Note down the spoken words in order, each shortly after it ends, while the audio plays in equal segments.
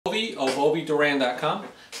Obi of ObiDuran.com.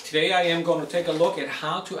 Today I am going to take a look at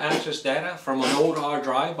how to access data from an old hard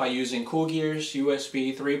drive by using Coolgear's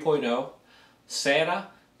USB 3.0, SATA,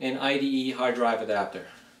 and IDE hard drive adapter.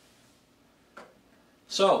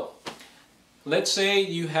 So, let's say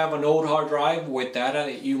you have an old hard drive with data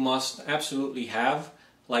that you must absolutely have,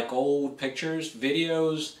 like old pictures,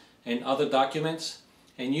 videos, and other documents,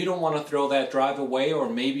 and you don't want to throw that drive away, or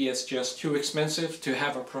maybe it's just too expensive to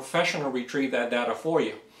have a professional retrieve that data for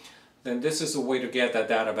you. Then this is the way to get that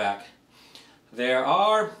data back. There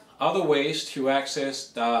are other ways to access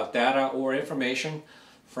data or information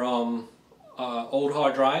from old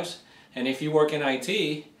hard drives, and if you work in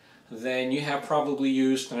IT, then you have probably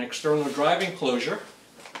used an external drive enclosure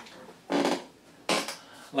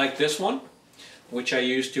like this one, which I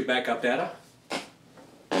use to back up data.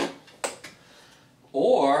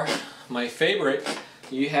 Or, my favorite,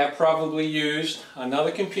 you have probably used another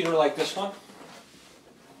computer like this one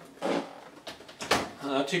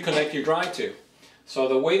to connect your drive to. So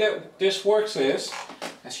the way that this works is,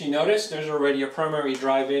 as you notice, there's already a primary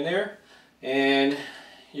drive in there, and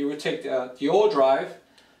you would take the old drive,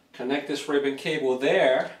 connect this ribbon cable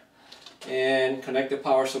there, and connect the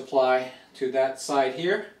power supply to that side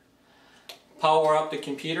here, power up the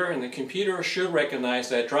computer, and the computer should recognize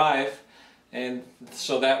that drive, and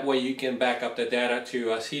so that way you can back up the data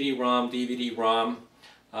to a CD-ROM, DVD-ROM,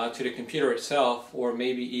 to the computer itself, or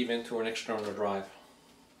maybe even to an external drive.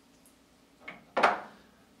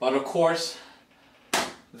 But of course,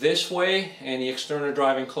 this way and the external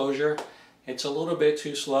drive enclosure, it's a little bit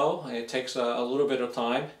too slow. It takes a little bit of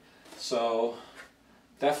time. So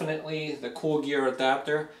definitely the Coolgear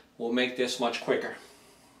adapter will make this much quicker.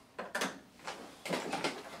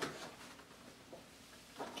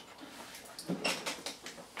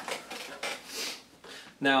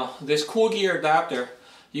 Now, this Coolgear adapter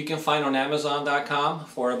you can find on Amazon.com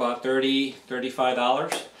for about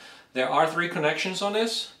 $35. There are 3 connections on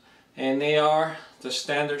this, and they are the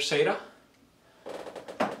standard SATA.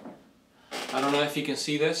 I don't know if you can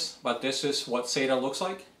see this, but this is what SATA looks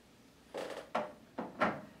like.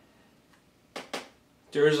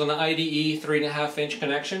 There is an IDE 3.5-inch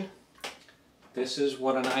connection. This is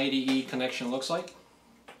what an IDE connection looks like.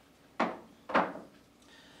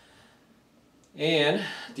 And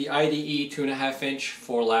the IDE 2.5-inch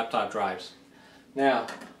for laptop drives. Now,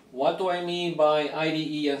 what do I mean by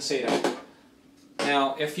IDE and SATA?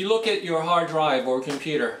 Now, if you look at your hard drive or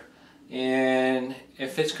computer, and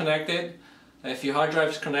if it's connected, if your hard drive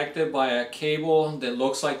is connected by a cable that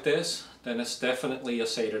looks like this, then it's definitely a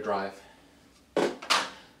SATA drive.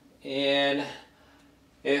 And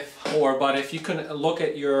but if you can look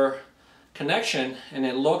at your connection and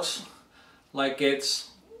it looks like it's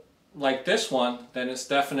like this one, then it's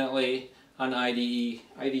definitely an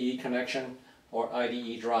IDE connection or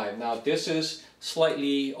IDE drive. Now, this is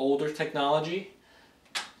slightly older technology.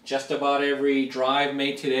 Just about every drive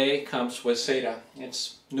made today comes with SATA.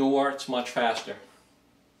 It's newer, it's much faster.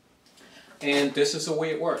 And this is the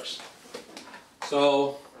way it works.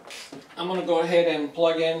 So I'm going to go ahead and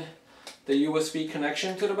plug in the USB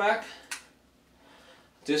connection to the back.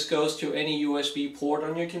 This goes to any USB port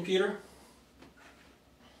on your computer.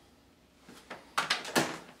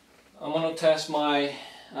 I'm going to test my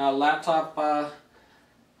laptop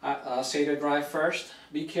SATA drive first.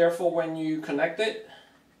 Be careful when you connect it.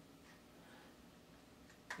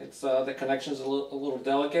 It's the connection's a little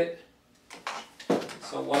delicate.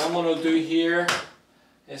 So what I'm going to do here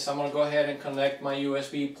is I'm going to go ahead and connect my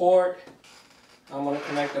USB port. I'm going to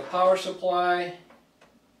connect the power supply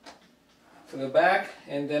to the back,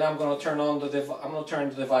 and then I'm going to turn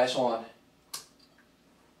the device on.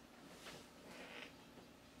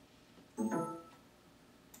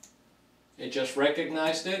 It just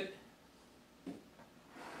recognized it.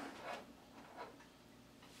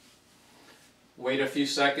 Wait a few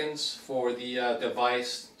seconds for the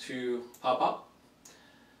device to pop up.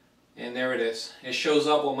 And there it is. It shows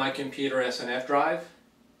up on my computer as an F drive.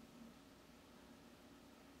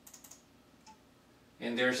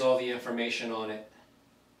 And there's all the information on it.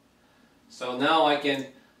 So now I can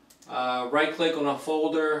right click on a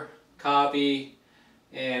folder, copy,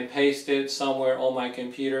 and paste it somewhere on my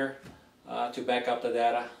computer to back up the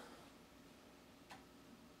data.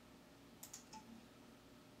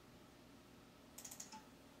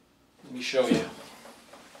 Let me show you.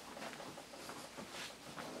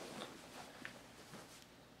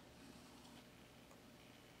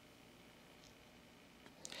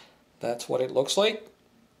 That's what it looks like.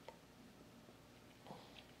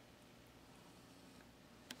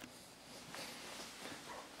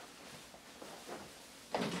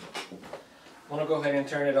 I'm going to go ahead and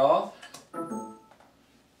turn it off.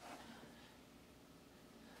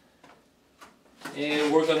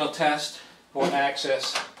 and we're going to test or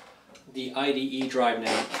access the IDE drive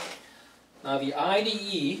now. Now the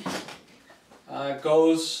IDE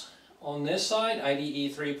goes on this side,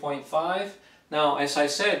 IDE 3.5. Now, as I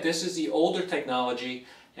said, this is the older technology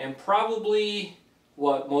and probably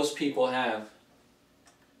what most people have.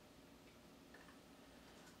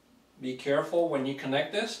 Be careful when you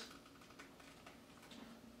connect this.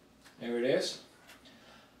 There it is.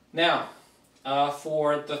 Now,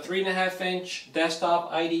 for the 3.5-inch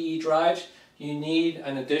desktop IDE drives, you need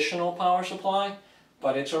an additional power supply,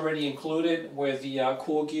 but it's already included with the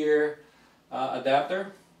Coolgear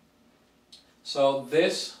adapter. So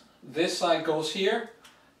this side goes here,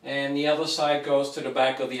 and the other side goes to the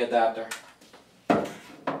back of the adapter.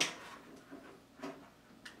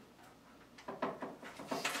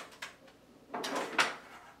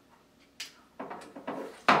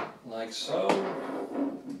 Like so.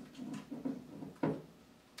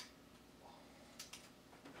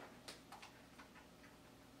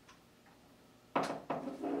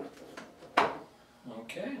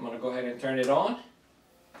 Okay, I'm going to go ahead and turn it on.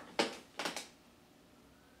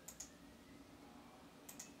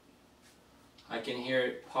 I can hear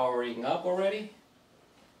it powering up already.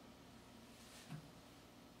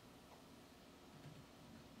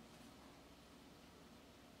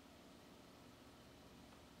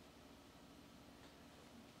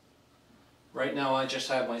 Right now I just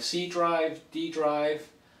have my C drive, D drive,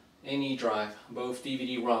 and E drive, both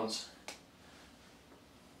DVD runs.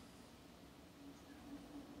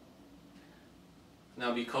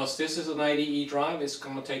 Now because this is an IDE drive, it's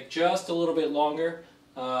going to take just a little bit longer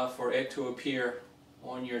for it to appear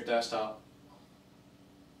on your desktop.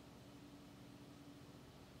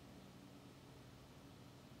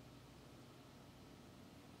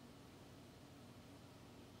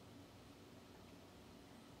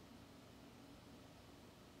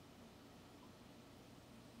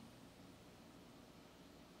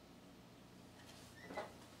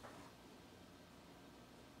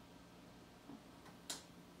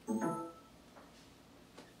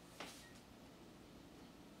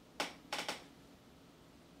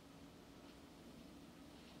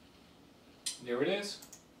 There it is.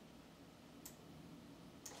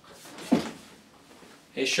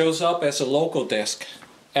 It shows up as a local disk,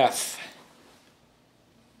 F.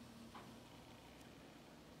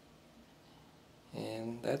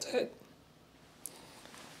 And that's it.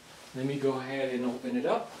 Let me go ahead and open it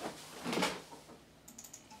up.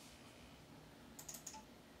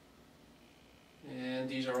 And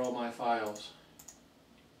these are all my files.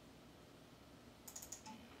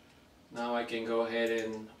 Now I can go ahead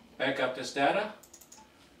and back up this data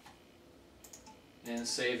and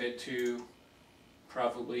save it to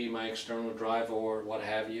probably my external drive or what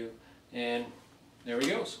have you, and there it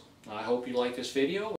goes. I hope you like this video.